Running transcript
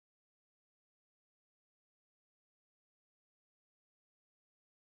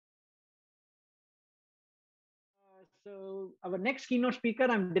So our next keynote speaker,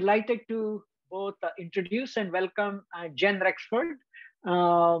 I'm delighted to both introduce and welcome Jen Rexford.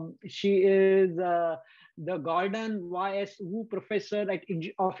 She is the Gordon Y.S. Wu Professor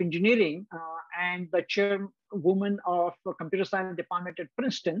of Engineering and the Chairwoman of the Computer Science Department at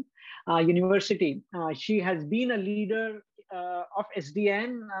Princeton University. She has been a leader of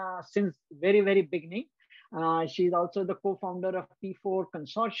SDN since very beginning. She's also the co-founder of P4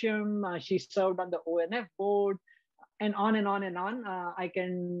 Consortium. She served on the ONF board, and on and on and on. I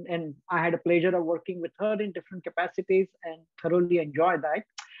had a pleasure of working with her in different capacities and thoroughly enjoyed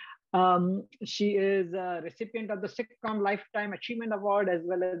that. She is a recipient of the SIGCOMM Lifetime Achievement Award as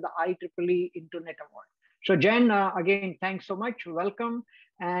well as the IEEE Internet Award. So Jen, again, thanks so much. Welcome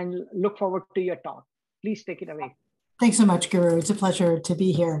and look forward to your talk. Please take it away. Thanks so much, Guru. It's a pleasure to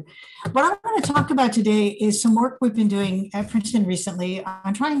be here. What I'm going to talk about today is some work we've been doing at Princeton recently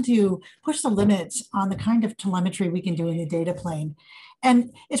on trying to push the limits on the kind of telemetry we can do in the data plane.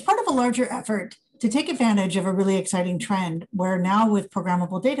 And it's part of a larger effort to take advantage of a really exciting trend where now with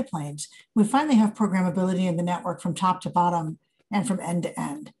programmable data planes, we finally have programmability in the network from top to bottom and from end to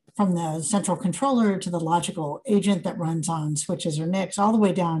end, from the central controller to the logical agent that runs on switches or NICs, all the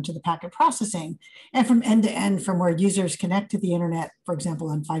way down to the packet processing, and from end to end from where users connect to the internet, for example,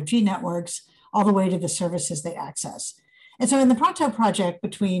 on 5G networks, all the way to the services they access. And so in the Pronto project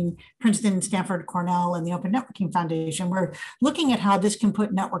between Princeton, Stanford, Cornell, and the Open Networking Foundation, we're looking at how this can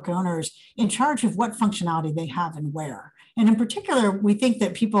put network owners in charge of what functionality they have and where. And in particular, we think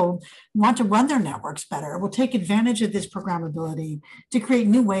that people want to run their networks better, will take advantage of this programmability to create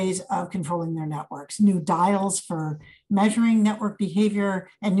new ways of controlling their networks, new dials for measuring network behavior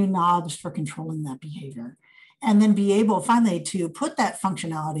and new knobs for controlling that behavior. And then be able finally to put that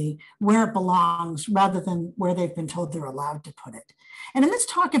functionality where it belongs rather than where they've been told they're allowed to put it. And in this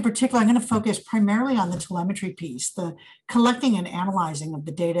talk in particular, I'm going to focus primarily on the telemetry piece, the collecting and analyzing of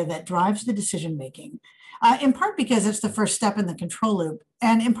the data that drives the decision-making, in part because it's the first step in the control loop.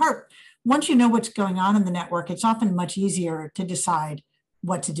 And in part, once you know what's going on in the network, it's often much easier to decide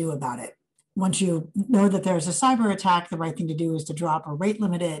what to do about it. Once you know that there's a cyber attack, the right thing to do is to drop or rate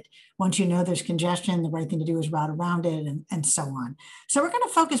limit it. Once you know there's congestion, the right thing to do is route around it, and so on. So we're going to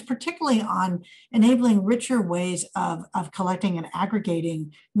focus particularly on enabling richer ways of collecting and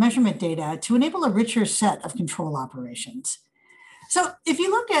aggregating measurement data to enable a richer set of control operations. So if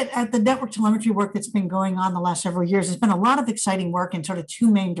you look at the network telemetry work that's been going on the last several years, there's been a lot of exciting work in sort of two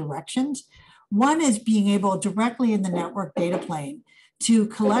main directions. One is being able directly in the network data plane to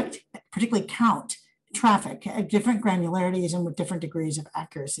collect, particularly count traffic at different granularities and with different degrees of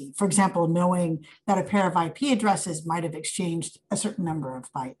accuracy. For example, knowing that a pair of IP addresses might have exchanged a certain number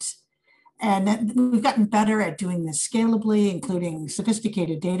of bytes. And we've gotten better at doing this scalably, including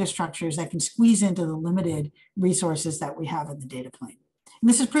sophisticated data structures that can squeeze into the limited resources that we have in the data plane. And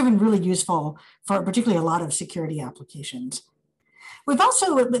this has proven really useful for particularly a lot of security applications. We've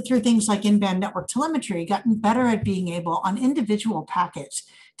also, through things like in-band network telemetry, gotten better at being able on individual packets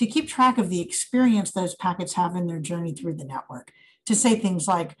to keep track of the experience those packets have in their journey through the network, to say things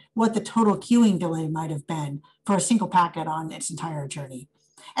like what the total queuing delay might have been for a single packet on its entire journey.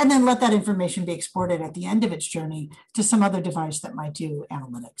 And then let that information be exported at the end of its journey to some other device that might do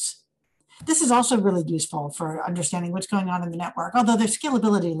analytics. This is also really useful for understanding what's going on in the network, although there's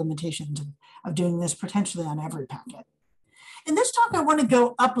scalability limitations of doing this potentially on every packet. In this talk, I want to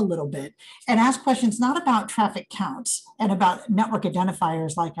go up a little bit and ask questions not about traffic counts and about network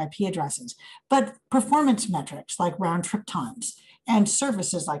identifiers like IP addresses, but performance metrics like round trip times and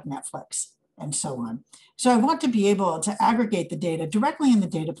services like Netflix and so on. So I want to be able to aggregate the data directly in the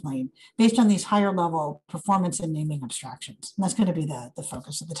data plane based on these higher level performance and naming abstractions. And that's going to be the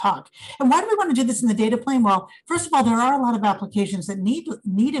focus of the talk. And why do we want to do this in the data plane? Well, first of all, there are a lot of applications that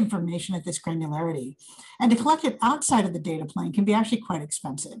need information at this granularity. And to collect it outside of the data plane can be actually quite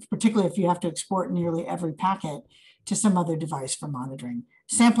expensive, particularly if you have to export nearly every packet to some other device for monitoring.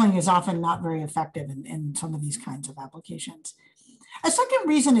 Sampling is often not very effective in some of these kinds of applications. A second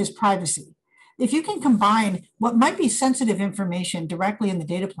reason is privacy. If you can combine what might be sensitive information directly in the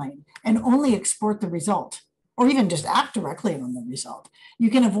data plane and only export the result, or even just act directly on the result, you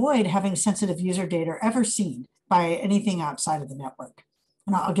can avoid having sensitive user data ever seen by anything outside of the network.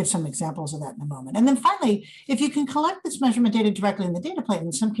 And I'll give some examples of that in a moment. And then finally, if you can collect this measurement data directly in the data plane,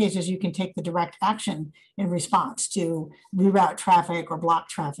 in some cases you can take the direct action in response to reroute traffic or block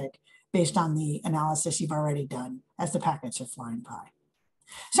traffic based on the analysis you've already done as the packets are flying by.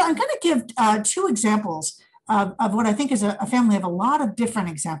 So I'm going to give two examples of what I think is a family of a lot of different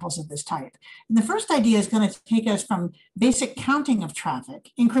examples of this type. And the first idea is going to take us from basic counting of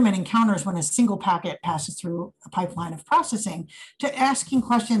traffic, incrementing counters when a single packet passes through a pipeline of processing, to asking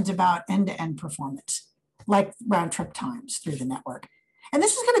questions about end-to-end performance, like round trip times through the network. And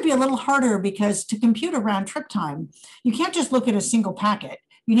this is going to be a little harder because to compute a round trip time, you can't just look at a single packet.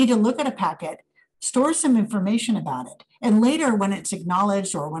 You need to look at a packet, store some information about it. And later, when it's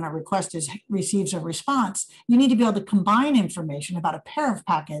acknowledged or when a request receives a response, you need to be able to combine information about a pair of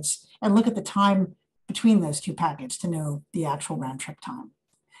packets and look at the time between those two packets to know the actual round trip time.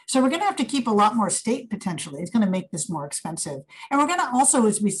 So we're going to have to keep a lot more state potentially. It's going to make this more expensive. And we're going to also,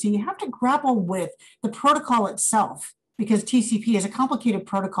 as we see, have to grapple with the protocol itself, because TCP is a complicated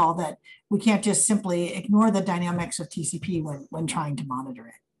protocol that we can't just simply ignore the dynamics of TCP when trying to monitor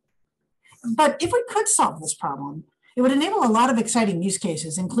it. But if we could solve this problem, it would enable a lot of exciting use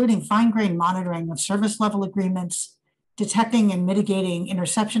cases, including fine-grained monitoring of service level agreements, detecting and mitigating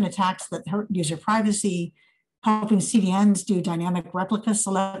interception attacks that hurt user privacy, helping CDNs do dynamic replica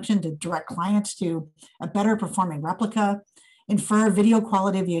selection to direct clients to a better performing replica, infer video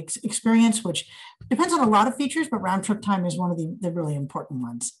quality of the experience, which depends on a lot of features, but round trip time is one of the really important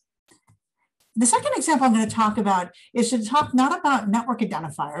ones. The second example I'm going to talk about is to talk not about network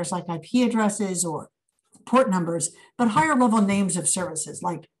identifiers like IP addresses or port numbers, but higher level names of services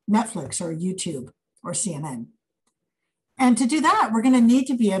like Netflix or YouTube or CNN. And to do that, we're going to need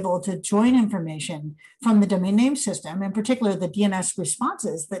to be able to join information from the domain name system, in particular the DNS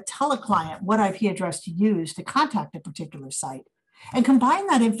responses that tell a client what IP address to use to contact a particular site, and combine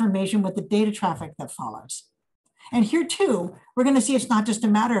that information with the data traffic that follows. And here too, we're going to see it's not just a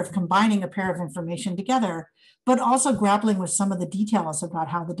matter of combining a pair of information together, but also grappling with some of the details about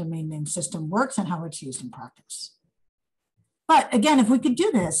how the domain name system works and how it's used in practice. But again, if we could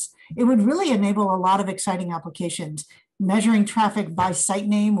do this, it would really enable a lot of exciting applications, measuring traffic by site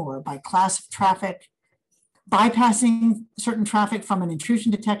name or by class of traffic, bypassing certain traffic from an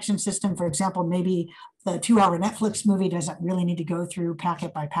intrusion detection system. For example, maybe the 2-hour Netflix movie doesn't really need to go through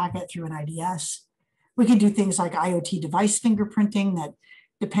packet by packet through an IDS. We can do things like IoT device fingerprinting that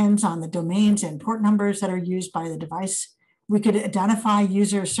depends on the domains and port numbers that are used by the device. We could identify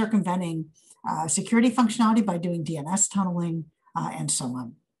users circumventing security functionality by doing DNS tunneling and so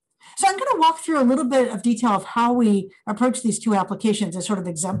on. So I'm going to walk through a little bit of detail of how we approach these two applications as sort of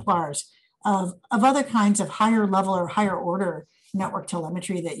exemplars of other kinds of higher level or higher order network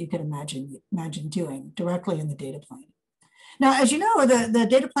telemetry that you could imagine doing directly in the data plane. Now, as you know, the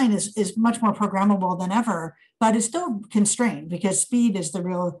data plane is much more programmable than ever, but it's still constrained because speed is the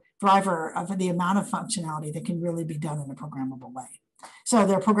real driver of the amount of functionality that can really be done in a programmable way. So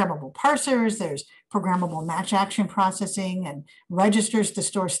there are programmable parsers, there's programmable match action processing and registers to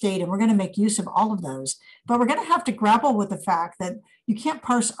store state, and we're going to make use of all of those. But we're going to have to grapple with the fact that you can't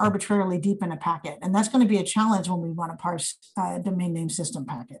parse arbitrarily deep in a packet, and that's going to be a challenge when we want to parse domain name system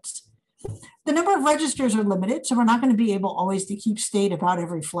packets. The number of registers are limited, so we're not going to be able always to keep state about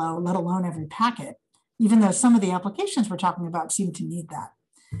every flow, let alone every packet, even though some of the applications we're talking about seem to need that.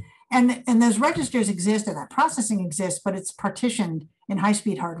 And those registers exist and that processing exists, but it's partitioned in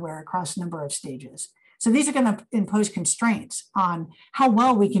high-speed hardware across a number of stages. So these are going to impose constraints on how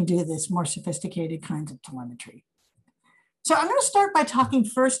well we can do this more sophisticated kinds of telemetry. So I'm going to start by talking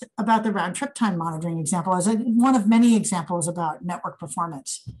first about the round trip time monitoring example as one of many examples about network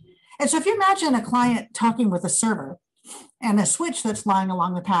performance. And so if you imagine a client talking with a server and a switch that's lying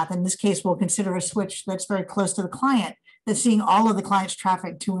along the path, in this case, we'll consider a switch that's very close to the client, that's seeing all of the client's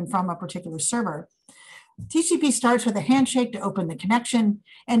traffic to and from a particular server. TCP starts with a handshake to open the connection,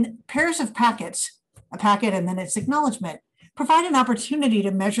 and pairs of packets, a packet and then its acknowledgement, provide an opportunity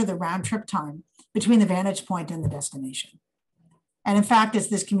to measure the round trip time between the vantage point and the destination. And in fact, as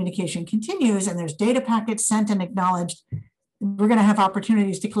this communication continues and there's data packets sent and acknowledged, we're going to have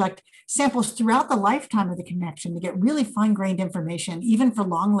opportunities to collect samples throughout the lifetime of the connection to get really fine-grained information, even for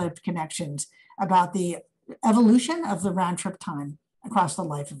long-lived connections, about the evolution of the round trip time across the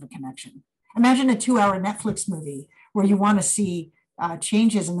life of a connection. Imagine a 2-hour Netflix movie where you want to see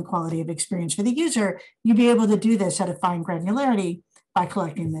changes in the quality of experience for the user. You'd be able to do this at a fine granularity by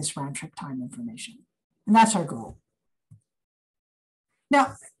collecting this round trip time information. And that's our goal.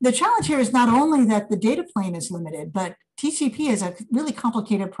 Now, the challenge here is not only that the data plane is limited, but TCP is a really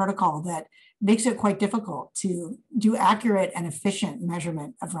complicated protocol that makes it quite difficult to do accurate and efficient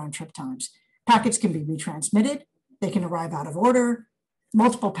measurement of round trip times. Packets can be retransmitted, they can arrive out of order,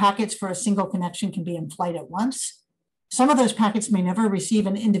 multiple packets for a single connection can be in flight at once. Some of those packets may never receive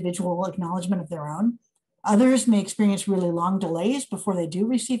an individual acknowledgement of their own. Others may experience really long delays before they do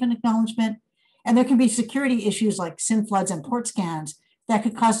receive an acknowledgement. And there can be security issues like SYN floods and port scans that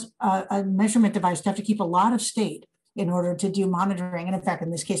could cause a measurement device to have to keep a lot of state in order to do monitoring. And in fact, in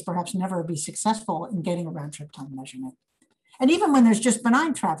this case, perhaps never be successful in getting a round trip time measurement. And even when there's just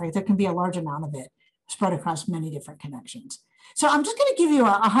benign traffic, there can be a large amount of it spread across many different connections. So I'm just going to give you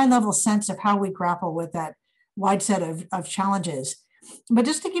a high level sense of how we grapple with that wide set of challenges. But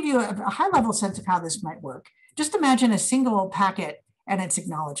just to give you a high level sense of how this might work, just imagine a single packet and its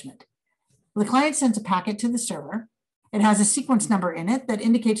acknowledgement. The client sends a packet to the server. It has a sequence number in it that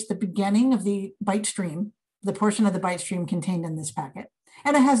indicates the beginning of the byte stream, the portion of the byte stream contained in this packet,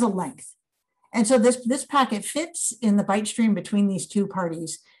 and it has a length. And so this packet fits in the byte stream between these two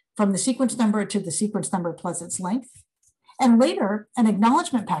parties from the sequence number to the sequence number plus its length. And later, an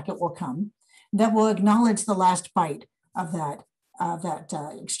acknowledgement packet will come that will acknowledge the last byte of that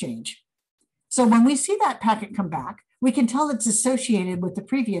exchange. So when we see that packet come back, we can tell it's associated with the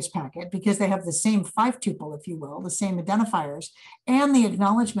previous packet because they have the same 5-tuple, if you will, the same identifiers, and the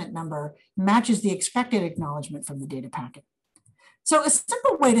acknowledgement number matches the expected acknowledgement from the data packet. So a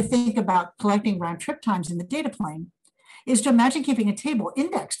simple way to think about collecting round trip times in the data plane is to imagine keeping a table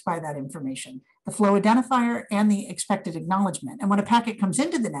indexed by that information, the flow identifier and the expected acknowledgement. And when a packet comes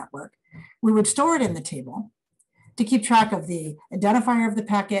into the network, we would store it in the table to keep track of the identifier of the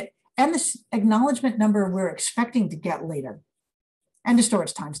packet and the acknowledgement number we're expecting to get later, and to store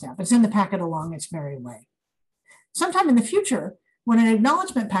its timestamp. It's in the packet along its merry way. Sometime in the future, when an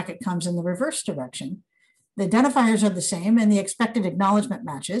acknowledgement packet comes in the reverse direction, the identifiers are the same and the expected acknowledgement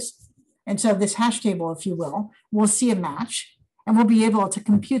matches. And so this hash table, if you will see a match, and we'll be able to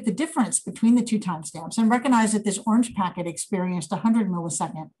compute the difference between the two timestamps and recognize that this orange packet experienced 100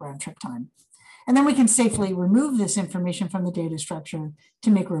 millisecond round trip time. And then we can safely remove this information from the data structure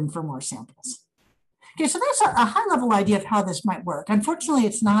to make room for more samples. Okay, so that's a high level idea of how this might work. Unfortunately,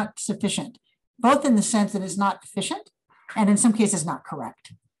 it's not sufficient, both in the sense that it's not efficient and in some cases not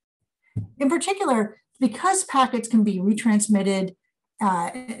correct. In particular, because packets can be retransmitted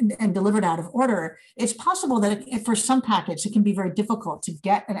and delivered out of order, it's possible that for some packets, it can be very difficult to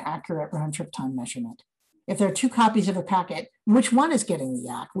get an accurate round trip time measurement. If there are two copies of a packet, which one is getting the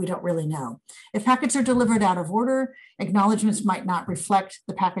YAC? We don't really know. If packets are delivered out of order, acknowledgements might not reflect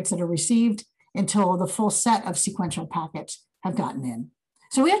the packets that are received until the full set of sequential packets have gotten in.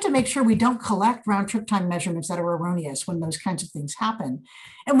 So we have to make sure we don't collect round trip time measurements that are erroneous when those kinds of things happen.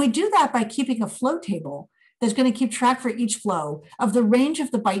 And we do that by keeping a flow table that's going to keep track for each flow of the range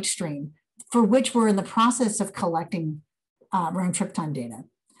of the byte stream for which we're in the process of collecting round trip time data.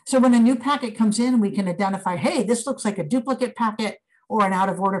 So when a new packet comes in, we can identify, hey, this looks like a duplicate packet or an out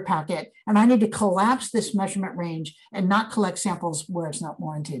of order packet, and I need to collapse this measurement range and not collect samples where it's not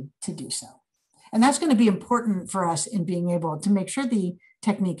warranted to do so. And that's going to be important for us in being able to make sure the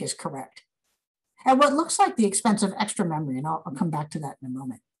technique is correct. At what looks like the expense of extra memory, and I'll come back to that in a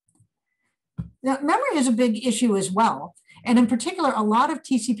moment. Now, memory is a big issue as well. And in particular, a lot of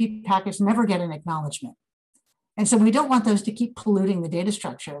TCP packets never get an acknowledgement. And so we don't want those to keep polluting the data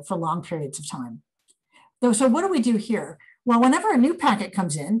structure for long periods of time. So what do we do here? Well, whenever a new packet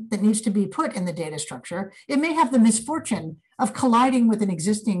comes in that needs to be put in the data structure, it may have the misfortune of colliding with an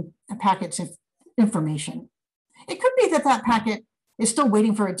existing packet's information. It could be that that packet is still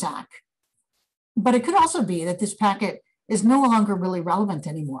waiting for its ACK, but it could also be that this packet is no longer really relevant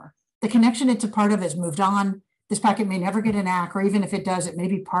anymore. The connection it's a part of has moved on. This packet may never get an ACK, or even if it does, it may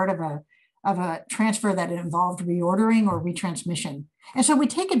be part of a transfer that involved reordering or retransmission. And so we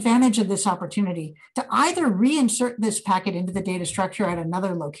take advantage of this opportunity to either reinsert this packet into the data structure at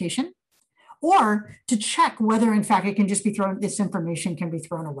another location, or to check whether in fact it can just be thrown, this information can be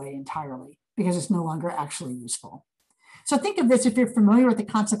thrown away entirely because it's no longer actually useful. So think of this, if you're familiar with the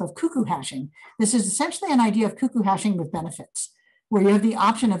concept of cuckoo hashing, this is essentially an idea of cuckoo hashing with benefits, where you have the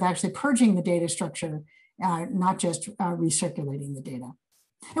option of actually purging the data structure, not just recirculating the data.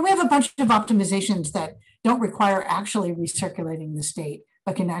 And we have a bunch of optimizations that don't require actually recirculating the state,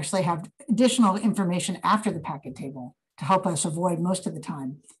 but can actually have additional information after the packet table to help us avoid most of the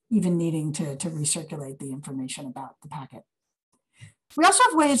time even needing to recirculate the information about the packet. We also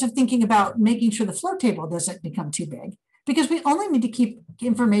have ways of thinking about making sure the flow table doesn't become too big, because we only need to keep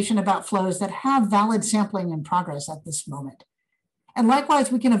information about flows that have valid sampling in progress at this moment. And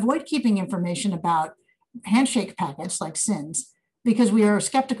likewise, we can avoid keeping information about handshake packets like SYNs, because we are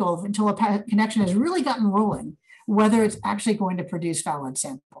skeptical until a connection has really gotten rolling, whether it's actually going to produce valid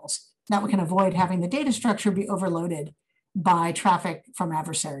samples. That we can avoid having the data structure be overloaded by traffic from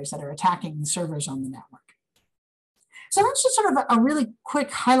adversaries that are attacking the servers on the network. So that's just sort of a really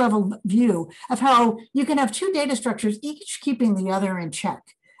quick high-level view of how you can have two data structures, each keeping the other in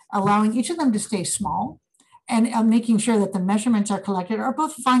check. allowing each of them to stay small and making sure that the measurements are collected are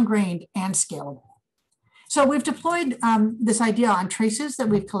both fine-grained and scalable. So we've deployed this idea on traces that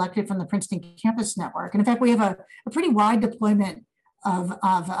we've collected from the Princeton campus network. And in fact, we have a pretty wide deployment of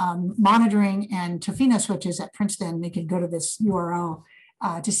monitoring and Tofino switches at Princeton. You can go to this URL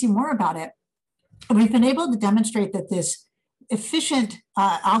to see more about it. We've been able to demonstrate that this efficient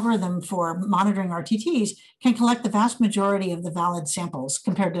algorithm for monitoring RTTs can collect the vast majority of the valid samples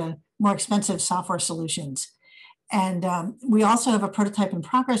compared to more expensive software solutions. And we also have a prototype in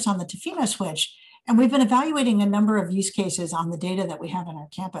progress on the Tofino switch. And we've been evaluating a number of use cases on the data that we have on our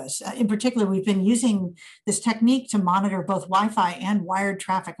campus. In particular, we've been using this technique to monitor both Wi-Fi and wired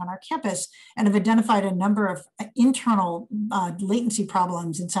traffic on our campus and have identified a number of internal latency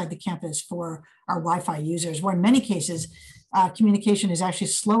problems inside the campus for our Wi-Fi users, where in many cases, communication is actually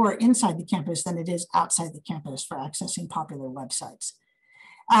slower inside the campus than it is outside the campus for accessing popular websites.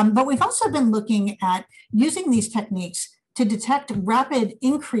 But we've also been looking at using these techniques to detect rapid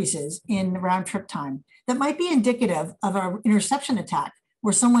increases in round trip time that might be indicative of an interception attack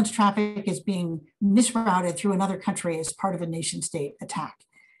where someone's traffic is being misrouted through another country as part of a nation state attack.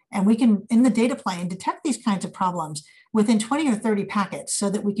 And we can, in the data plane, detect these kinds of problems within 20 or 30 packets so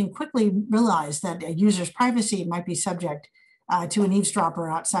that we can quickly realize that a user's privacy might be subject to an eavesdropper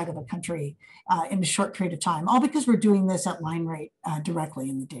outside of a country in a short period of time, all because we're doing this at line rate directly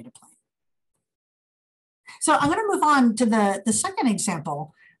in the data plane. So I'm going to move on to the second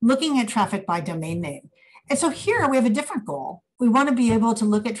example, looking at traffic by domain name. And so here we have a different goal. We want to be able to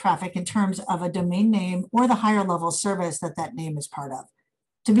look at traffic in terms of a domain name or the higher level service that that name is part of.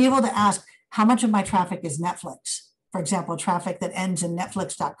 To be able to ask how much of my traffic is Netflix, for example, traffic that ends in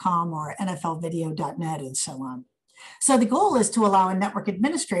netflix.com or nflvideo.net and so on. So the goal is to allow a network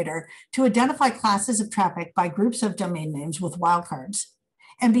administrator to identify classes of traffic by groups of domain names with wildcards,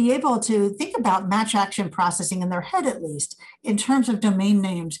 and be able to think about match action processing in their head, at least, in terms of domain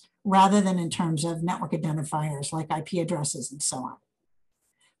names rather than in terms of network identifiers like IP addresses and so on.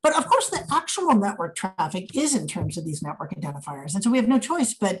 But of course, the actual network traffic is in terms of these network identifiers. And so we have no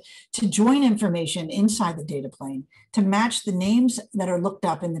choice but to join information inside the data plane to match the names that are looked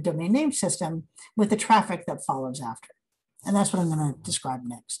up in the domain name system with the traffic that follows after. And that's what I'm going to describe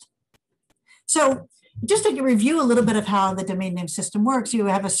next. So just to review a little bit of how the domain name system works, you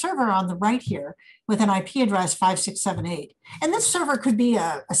have a server on the right here with an IP address 5678. And this server could be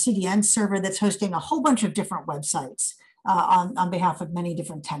a CDN server that's hosting a whole bunch of different websites on behalf of many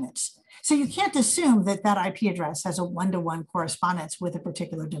different tenants. So you can't assume that that IP address has a one-to-one correspondence with a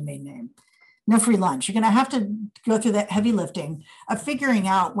particular domain name. No free lunch. You're going to have to go through that heavy lifting of figuring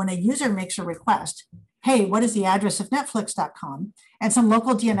out when a user makes a request, hey, what is the address of netflix.com? And some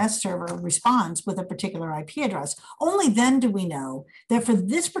local DNS server responds with a particular IP address. Only then do we know that for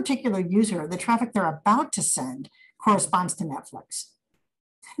this particular user, the traffic they're about to send corresponds to Netflix.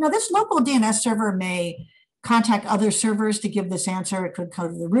 Now, this local DNS server may contact other servers to give this answer. It could go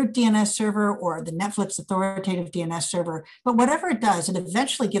to the root DNS server or the Netflix authoritative DNS server. But whatever it does, it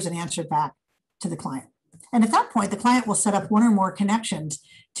eventually gives an answer back to the client. And at that point, the client will set up one or more connections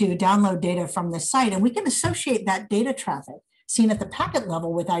to download data from the site. And we can associate that data traffic seen at the packet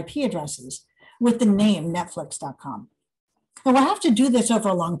level with IP addresses with the name netflix.com. And we'll have to do this over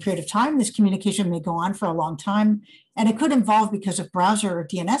a long period of time. This communication may go on for a long time, and it could involve, because of browser or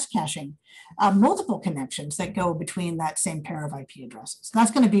DNS caching, multiple connections that go between that same pair of IP addresses. And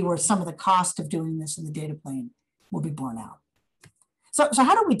that's going to be where some of the cost of doing this in the data plane will be borne out. So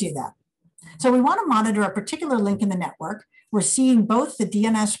how do we do that? So we want to monitor a particular link in the network. We're seeing both the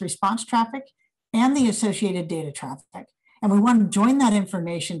DNS response traffic and the associated data traffic. And we want to join that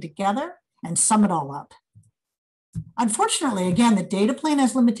information together and sum it all up. Unfortunately, again, the data plane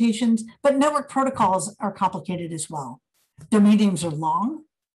has limitations, but network protocols are complicated as well. Domain names are long,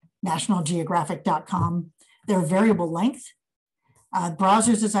 nationalgeographic.com. They're variable length.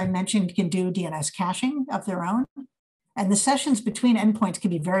 Browsers, as I mentioned, can do DNS caching of their own. And the sessions between endpoints can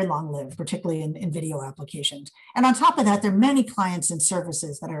be very long-lived, particularly in video applications. And on top of that, there are many clients and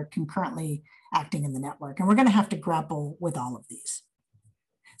services that are concurrently acting in the network. And we're going to have to grapple with all of these.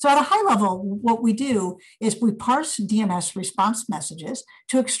 So at a high level, what we do is we parse DNS response messages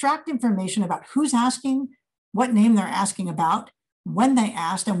to extract information about who's asking, what name they're asking about, when they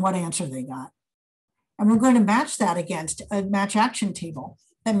asked, and what answer they got. And we're going to match that against a match action table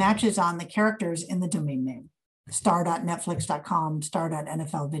that matches on the characters in the domain name. star.netflix.com,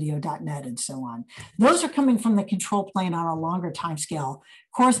 star.nflvideo.net, and so on. Those are coming from the control plane on a longer timescale,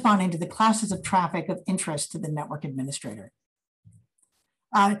 corresponding to the classes of traffic of interest to the network administrator.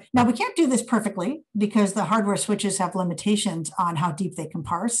 Now, we can't do this perfectly because the hardware switches have limitations on how deep they can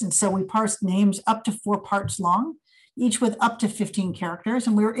parse. And so we parsed names up to 4 parts long, each with up to 15 characters.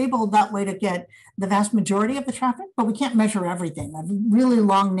 And we were able that way to get the vast majority of the traffic, but we can't measure everything. A really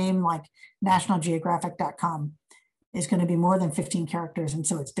long name like nationalgeographic.com is going to be more than 15 characters. And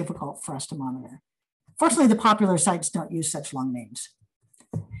so it's difficult for us to monitor. Fortunately, the popular sites don't use such long names.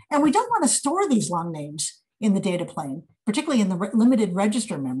 And we don't want to store these long names in the data plane, particularly in the limited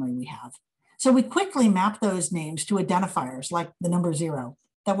register memory we have. So we quickly map those names to identifiers like the number 0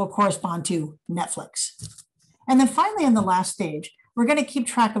 that will correspond to Netflix. And then finally, in the last stage, we're going to keep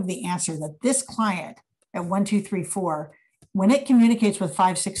track of the answer that this client at 1, 2, 3, 4, when it communicates with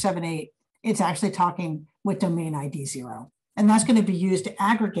 5, 6, 7, 8, it's actually talking with domain ID 0. And that's going to be used to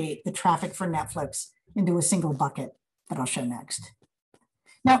aggregate the traffic for Netflix into a single bucket that I'll show next.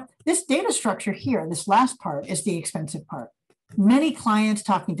 Now, this data structure here, this last part, is the expensive part. Many clients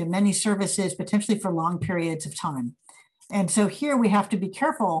talking to many services, potentially for long periods of time. And so here we have to be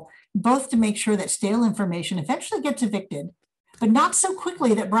careful, both to make sure that stale information eventually gets evicted, but not so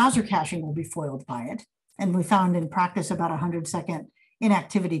quickly that browser caching will be foiled by it. And we found in practice about 100-second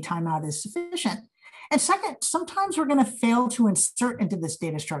inactivity timeout is sufficient. And second, sometimes we're going to fail to insert into this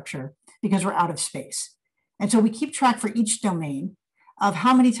data structure because we're out of space. And so we keep track for each domain of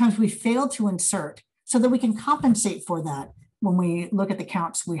how many times we fail to insert so that we can compensate for that when we look at the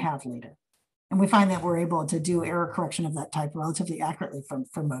counts we have later. And we find that we're able to do error correction of that type relatively accurately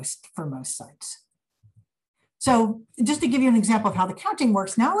for most sites. So just to give you an example of how the counting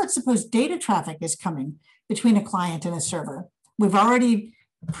works, now let's suppose data traffic is coming between a client and a server. We've already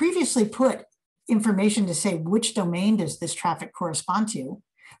previously put information to say which domain does this traffic correspond to.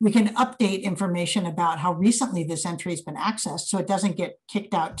 We can update information about how recently this entry has been accessed so it doesn't get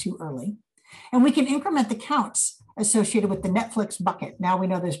kicked out too early. And we can increment the counts associated with the Netflix bucket. Now we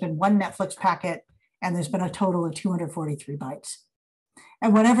know there's been 1 Netflix packet and there's been a total of 243 bytes.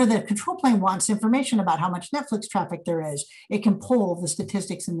 And whenever the control plane wants information about how much Netflix traffic there is, it can pull the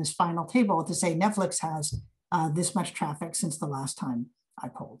statistics in this final table to say Netflix has this much traffic since the last time I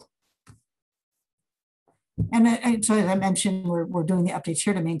polled. And so as I mentioned, we're doing the updates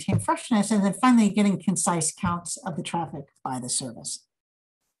here to maintain freshness, and then finally getting concise counts of the traffic by the service.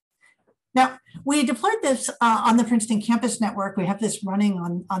 Now, we deployed this on the Princeton campus network. We have this running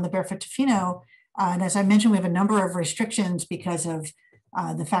on the Barefoot Tofino. And as I mentioned, we have a number of restrictions because of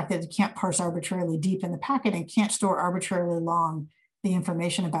the fact that it can't parse arbitrarily deep in the packet and can't store arbitrarily long the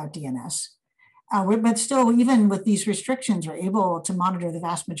information about DNS. But still, even with these restrictions, we're able to monitor the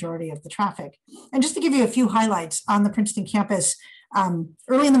vast majority of the traffic. And just to give you a few highlights on the Princeton campus,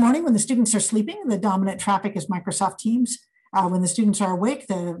 early in the morning when the students are sleeping, the dominant traffic is Microsoft Teams. When the students are awake,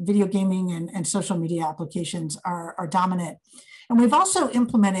 the video gaming and social media applications are dominant. And we've also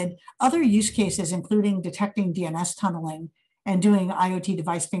implemented other use cases, including detecting DNS tunneling and doing IoT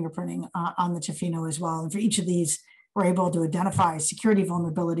device fingerprinting on the Tofino as well. And for each of these, we're able to identify security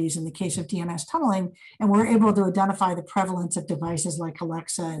vulnerabilities in the case of DNS tunneling, and we're able to identify the prevalence of devices like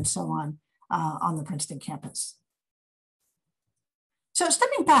Alexa and so on the Princeton campus. So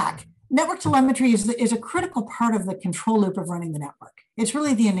stepping back, network telemetry is a critical part of the control loop of running the network. It's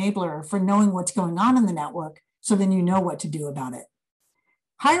really the enabler for knowing what's going on in the network, so then you know what to do about it.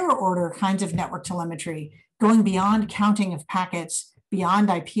 Higher order kinds of network telemetry, going beyond counting of packets, beyond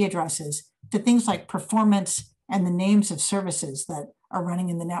IP addresses, to things like performance and the names of services that are running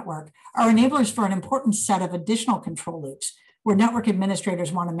in the network, are enablers for an important set of additional control loops where network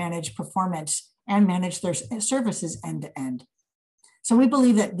administrators want to manage performance and manage their services end to end. So we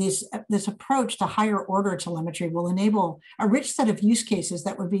believe that this approach to higher order telemetry will enable a rich set of use cases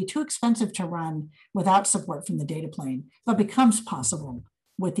that would be too expensive to run without support from the data plane, but becomes possible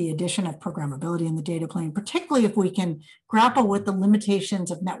with the addition of programmability in the data plane, particularly if we can grapple with the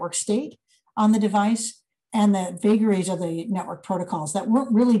limitations of network state on the device and the vagaries of the network protocols that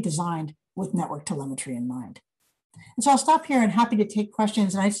weren't really designed with network telemetry in mind. And so I'll stop here and happy to take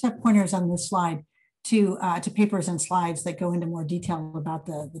questions. And I just have pointers on this slide to papers and slides that go into more detail about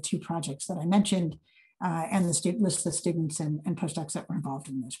the 2 projects that I mentioned and the list of students and postdocs that were involved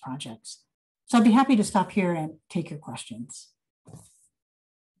in those projects. So I'd be happy to stop here and take your questions.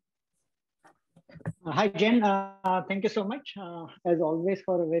 Hi, Jen. Thank you so much, as always,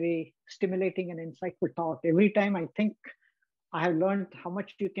 for a very stimulating and insightful talk. Every time I think I have learned how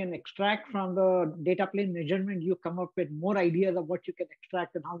much you can extract from the data plane measurement, you come up with more ideas of what you can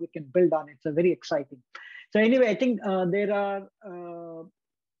extract and how you can build on it. It's very exciting. So anyway, I think there are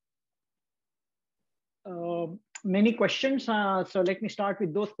many questions. So let me start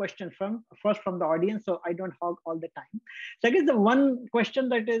with those questions first from the audience, so I don't hog all the time. So I guess the one question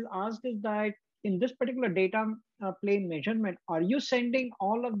that is asked is that in this particular data plane measurement, are you sending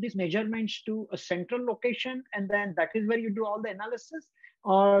all of these measurements to a central location and then that is where you do all the analysis,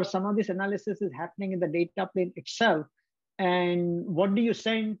 or some of this analysis is happening in the data plane itself? And what do you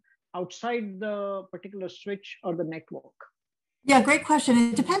send outside the particular switch or the network? Yeah, great question.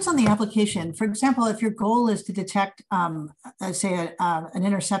 It depends on the application. For example, if your goal is to detect, say, an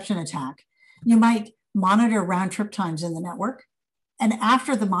interception attack, you might monitor round trip times in the network. And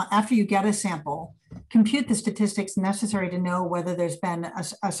after you get a sample, compute the statistics necessary to know whether there's been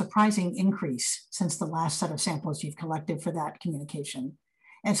a surprising increase since the last set of samples you've collected for that communication.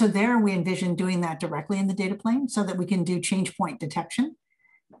 And so there we envision doing that directly in the data plane so that we can do change point detection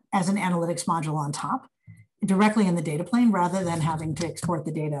as an analytics module on top, directly in the data plane rather than having to export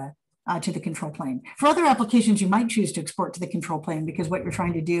the data to the control plane. For other applications, you might choose to export to the control plane because what you're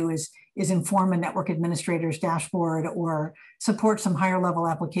trying to do is inform a network administrator's dashboard or support some higher level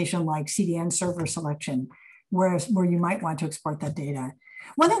application like CDN server selection, where you might want to export that data.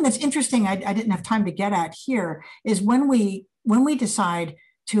 One thing that's interesting, I didn't have time to get at here, is when we decide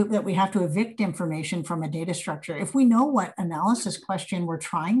that we have to evict information from a data structure, if we know what analysis question we're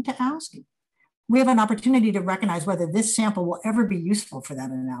trying to ask, we have an opportunity to recognize whether this sample will ever be useful for that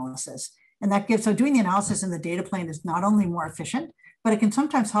analysis. And that gives, so doing the analysis in the data plane is not only more efficient, but it can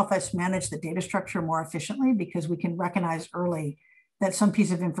sometimes help us manage the data structure more efficiently because we can recognize early that some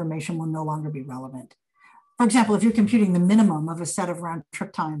piece of information will no longer be relevant. For example, if you're computing the minimum of a set of round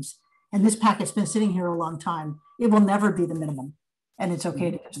trip times, and this packet's been sitting here a long time, it will never be the minimum, and it's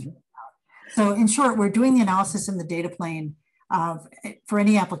okay to just figure it out. So in short, we're doing the analysis in the data plane for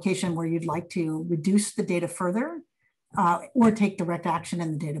any application where you'd like to reduce the data further or take direct action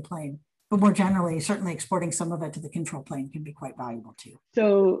in the data plane. But more generally, certainly exporting some of it to the control plane can be quite valuable too.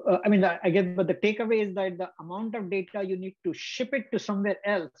 So, I mean, I get, but the takeaway is that the amount of data you need to ship it to somewhere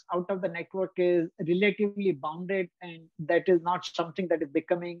else out of the network is relatively bounded, and that is not something that is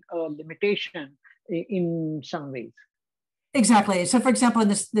becoming a limitation in some ways. Exactly. So for example, in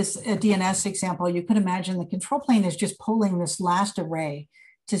this DNS example, you could imagine the control plane is just pulling this last array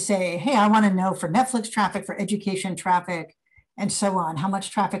to say, hey, I want to know for Netflix traffic, for education traffic, and so on, how much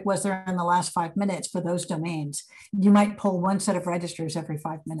traffic was there in the last 5 minutes for those domains. You might pull one set of registers every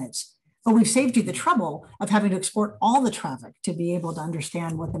 5 minutes. But we've saved you the trouble of having to export all the traffic to be able to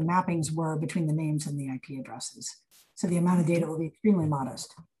understand what the mappings were between the names and the IP addresses. So the amount of data will be extremely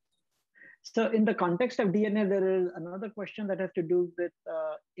modest. So in the context of DNS, there is another question that has to do with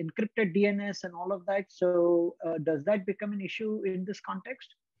encrypted DNS and all of that. So does that become an issue in this context?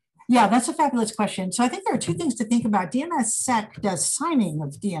 Yeah, that's a fabulous question. So I think there are two things to think about. DNSSEC does signing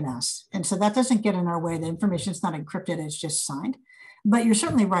of DNS. And so that doesn't get in our way. The information is not encrypted, it's just signed. But you're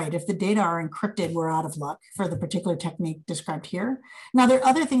certainly right. If the data are encrypted, we're out of luck for the particular technique described here. Now, there are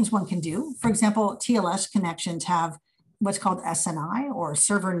other things one can do. For example, TLS connections have what's called SNI, or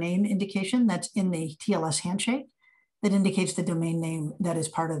server name indication, that's in the TLS handshake that indicates the domain name that is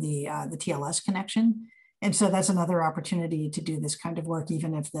part of the TLS connection. And so that's another opportunity to do this kind of work,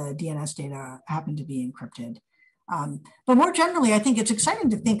 even if the DNS data happen to be encrypted. But more generally, I think it's exciting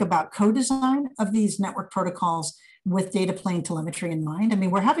to think about co-design of these network protocols with data plane telemetry in mind. I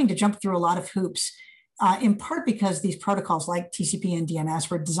mean, we're having to jump through a lot of hoops, in part because these protocols like TCP and DNS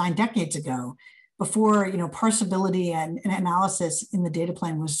were designed decades ago, before parsability and analysis in the data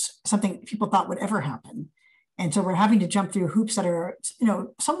plane was something people thought would ever happen. And so we're having to jump through hoops that are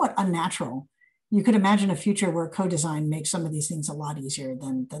somewhat unnatural. You could imagine a future where co-design makes some of these things a lot easier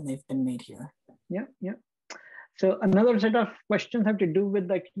than they've been made here. Yeah, yeah. So another set of questions have to do with,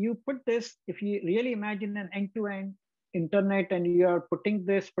 like, you put this, if you really imagine an end-to-end internet and you are putting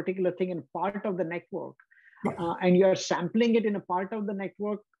this particular thing in part of the network, and you are sampling it in a part of the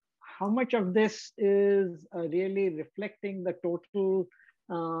network, how much of this is really reflecting the total,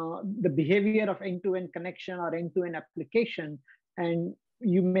 the behavior of end-to-end connection or end-to-end application, and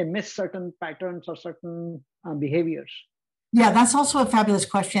you may miss certain patterns or certain behaviors? Yeah, that's also a fabulous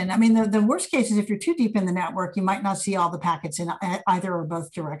question. I mean, the worst case is if you're too deep in the network, you might not see all the packets in either or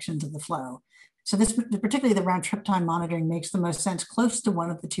both directions of the flow. So this, particularly the round trip time monitoring, makes the most sense close to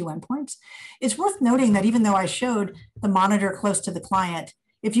one of the two endpoints. It's worth noting that even though I showed the monitor close to the client,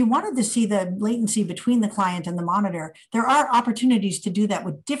 if you wanted to see the latency between the client and the monitor, there are opportunities to do that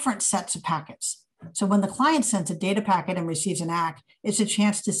with different sets of packets. So when the client sends a data packet and receives an ACK, it's a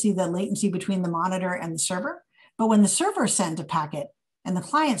chance to see the latency between the monitor and the server. But when the server sends a packet and the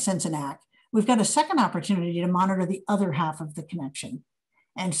client sends an ACK, we've got a second opportunity to monitor the other half of the connection.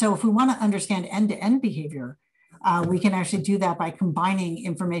 And so if we want to understand end-to-end behavior, we can actually do that by combining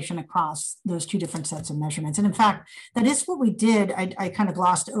information across those two different sets of measurements. And in fact, that is what we did. I kind of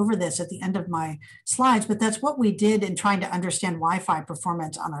glossed over this at the end of my slides, but that's what we did in trying to understand Wi-Fi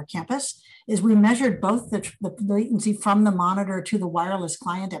performance on our campus, is we measured both the latency from the monitor to the wireless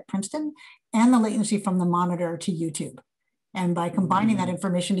client at Princeton and the latency from the monitor to YouTube. And by combining that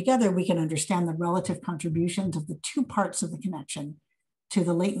information together, we can understand the relative contributions of the two parts of the connection to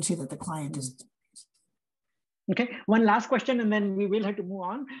the latency that the client is. Okay, one last question and then we will have to move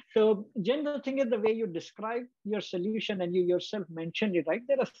on. So Jen, the thing is the way you describe your solution, and you yourself mentioned it, right?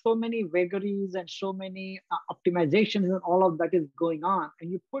 There are so many vagaries and so many optimizations and all of that is going on.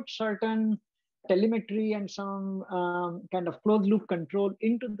 And you put certain telemetry and some kind of closed loop control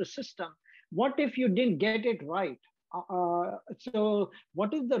into the system. What if you didn't get it right? So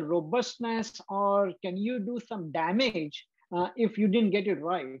what is the robustness, or can you do some damage if you didn't get it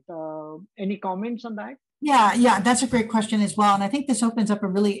right? Any comments on that? Yeah, that's a great question as well. And I think this opens up a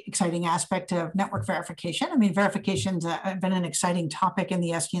really exciting aspect of network verification. I mean, verifications have been an exciting topic in the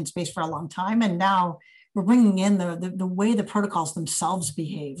SDN space for a long time. And now we're bringing in the way the protocols themselves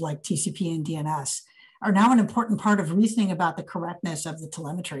behave, like TCP and DNS, are now an important part of reasoning about the correctness of the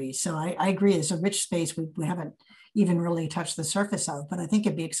telemetry. So I agree, it's a rich space we haven't even really touched the surface of, but I think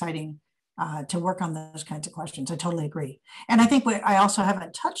it'd be exciting to work on those kinds of questions. I totally agree. And I think what I also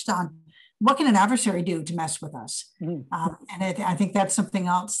haven't touched on, what can an adversary do to mess with us? And I think that's something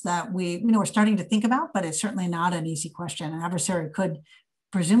else that we're starting to think about, but it's certainly not an easy question. An adversary could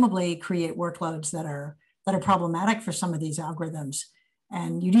presumably create workloads that are problematic for some of these algorithms.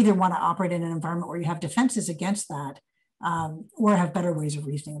 And you'd either want to operate in an environment where you have defenses against that, or have better ways of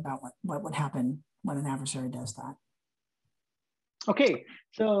reasoning about what would happen when an adversary does that. Okay,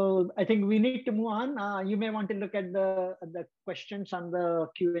 so I think we need to move on. You may want to look at the questions on the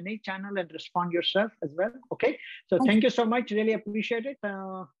Q&A channel and respond yourself as well. Okay, so thank you so much. Really appreciate it.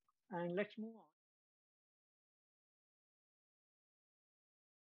 And let's move on.